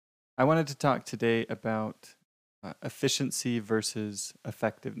I wanted to talk today about efficiency versus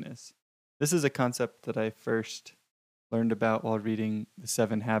effectiveness. This is a concept that I first learned about while reading The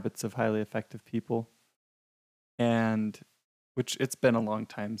 7 Habits of Highly Effective People, and which it's been a long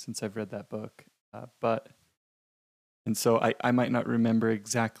time since I've read that book, and so I might not remember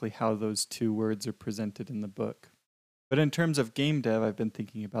exactly how those two words are presented in the book. But in terms of game dev, I've been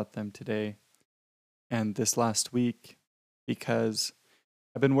thinking about them today and this last week because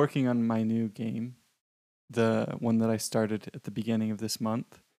I've been working on my new game, the one that I started at the beginning of this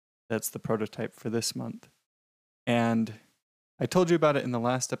month. That's the prototype for this month. And I told you about it in the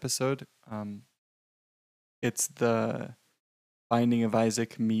last episode. It's the Binding of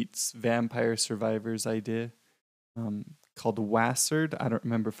Isaac meets Vampire Survivors idea, called WASD. I don't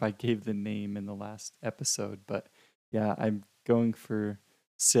remember if I gave the name in the last episode, but yeah, I'm going for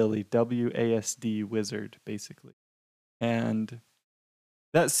silly, WASD wizard, basically. And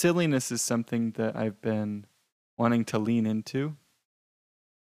that silliness is something that I've been wanting to lean into.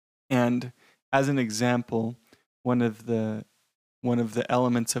 And as an example, one of the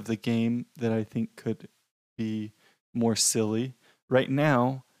elements of the game that I think could be more silly. Right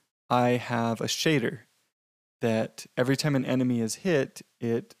now, I have a shader that every time an enemy is hit,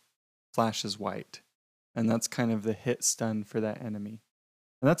 it flashes white. And that's kind of the hit stun for that enemy.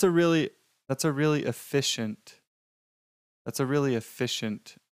 And that's a really efficient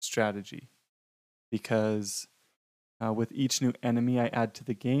strategy because with each new enemy I add to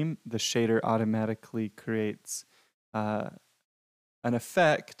the game, the shader automatically creates an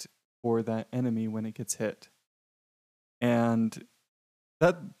effect for that enemy when it gets hit. And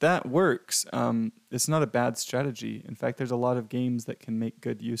that works. It's not a bad strategy. In fact, there's a lot of games that can make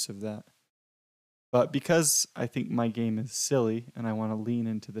good use of that. But because I think my game is silly and I want to lean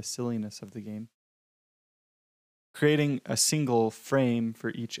into the silliness of the game, creating a single frame for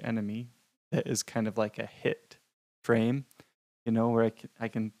each enemy that is kind of like a hit frame, where I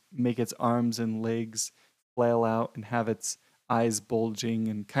can make its arms and legs flail out and have its eyes bulging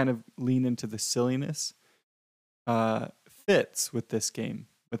and kind of lean into the silliness, fits with this game,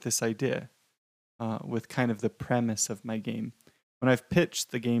 with this idea, with kind of the premise of my game. When I've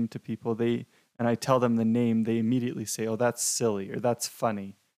pitched the game to people, and I tell them the name, they immediately say, "Oh, that's silly," or "That's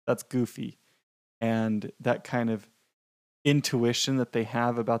funny," "That's goofy." And that kind of intuition that they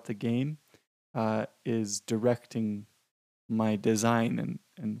have about the game is directing my design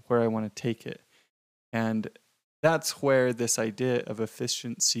and where I want to take it. And that's where this idea of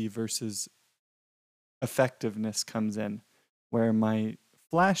efficiency versus effectiveness comes in, where my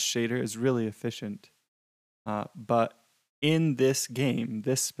Flash shader is really efficient. But in this game,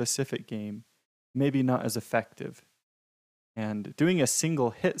 this specific game, maybe not as effective. And doing a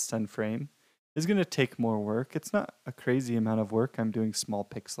single hit stun frame is going to take more work. It's not a crazy amount of work. I'm doing small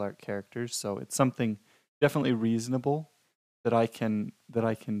pixel art characters, so it's something definitely reasonable that I can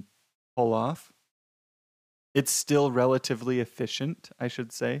pull off. It's still relatively efficient, I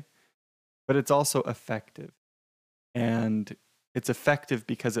should say, but it's also effective. And it's effective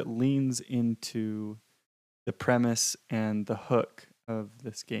because it leans into the premise and the hook of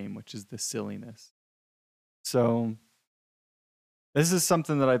this game, which is the silliness. So this is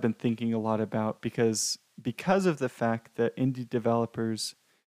something that I've been thinking a lot about because of the fact that indie developers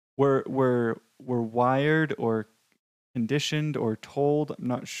were wired or conditioned or told, I'm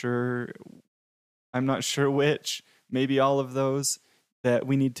not sure which, maybe all of those, that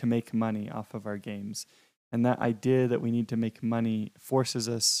we need to make money off of our games. And that idea that we need to make money forces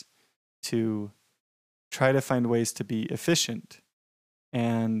us to try to find ways to be efficient.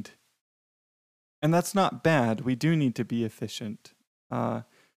 And that's not bad. We do need to be efficient.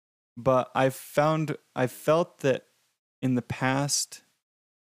 But I felt that in the past,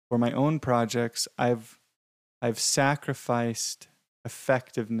 for my own projects, I've sacrificed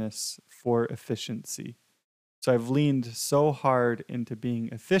effectiveness for efficiency. So I've leaned so hard into being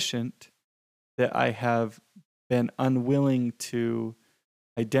efficient that I have been unwilling to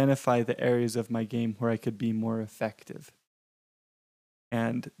identify the areas of my game where I could be more effective.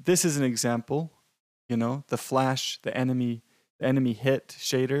 And this is an example, the flash, the enemy hit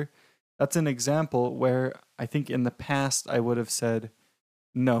shader. That's an example where I think in the past I would have said,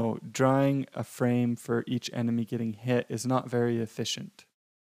 no, drawing a frame for each enemy getting hit is not very efficient.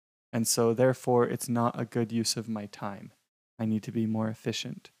 And so therefore it's not a good use of my time. I need to be more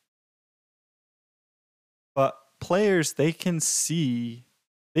efficient. But players, they can see,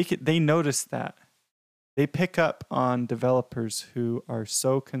 they notice that. They pick up on developers who are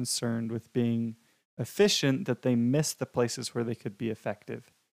so concerned with being efficient that they miss the places where they could be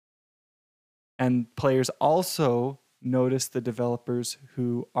effective. And players also notice the developers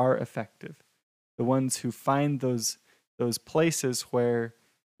who are effective, the ones who find those places where,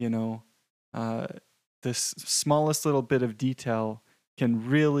 you know, this smallest little bit of detail can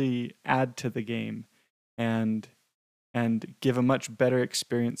really add to the game and give a much better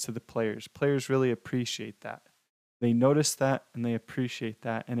experience to the players. Players really appreciate that. They notice that and they appreciate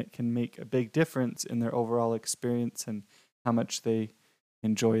that, and it can make a big difference in their overall experience and how much they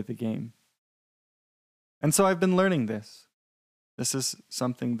enjoy the game. And so I've been learning this. This is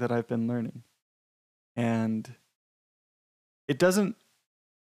something that I've been learning. And it doesn't,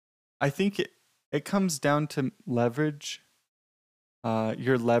 I think it comes down to leverage.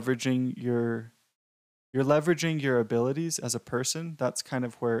 You're leveraging your abilities as a person. That's kind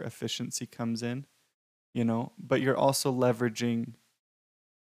of where efficiency comes in, you know, but you're also leveraging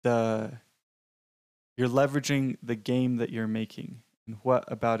the game that you're making and what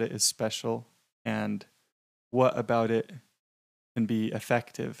about it is special and what about it can be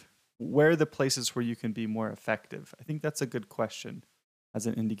effective. Where are the places where you can be more effective? I think that's a good question as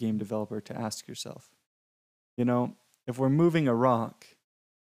an indie game developer to ask yourself. You know, if we're moving a rock,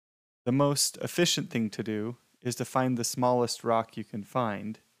 the most efficient thing to do is to find the smallest rock you can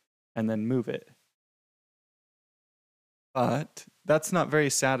find and then move it. But that's not very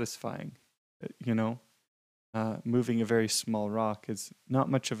satisfying, you know. Moving a very small rock is not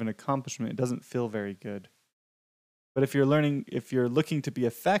much of an accomplishment. It doesn't feel very good. But if you're looking to be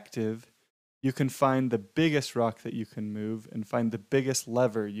effective, you can find the biggest rock that you can move and find the biggest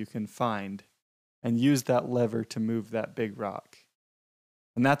lever you can find and use that lever to move that big rock.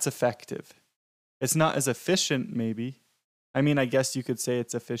 And that's effective. It's not as efficient, maybe. I mean, I guess you could say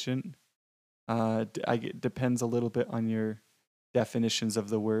it's efficient. It depends a little bit on your definitions of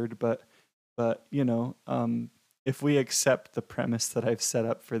the word, but you know, if we accept the premise that I've set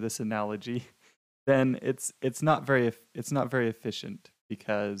up for this analogy, then it's not very efficient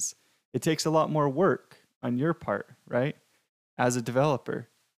because it takes a lot more work on your part, right? As a developer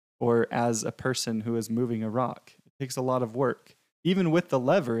or as a person who is moving a rock, it takes a lot of work. Even with the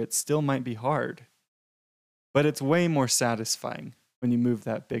lever, it still might be hard, but it's way more satisfying when you move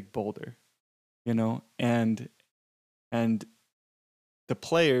that big boulder, you know, and the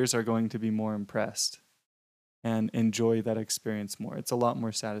players are going to be more impressed and enjoy that experience more. It's a lot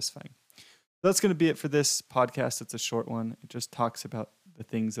more satisfying. That's going to be it for this podcast. It's a short one. It just talks about the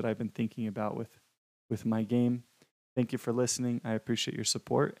things that I've been thinking about with my game. Thank you for listening. I appreciate your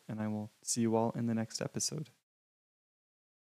support, and I will see you all in the next episode.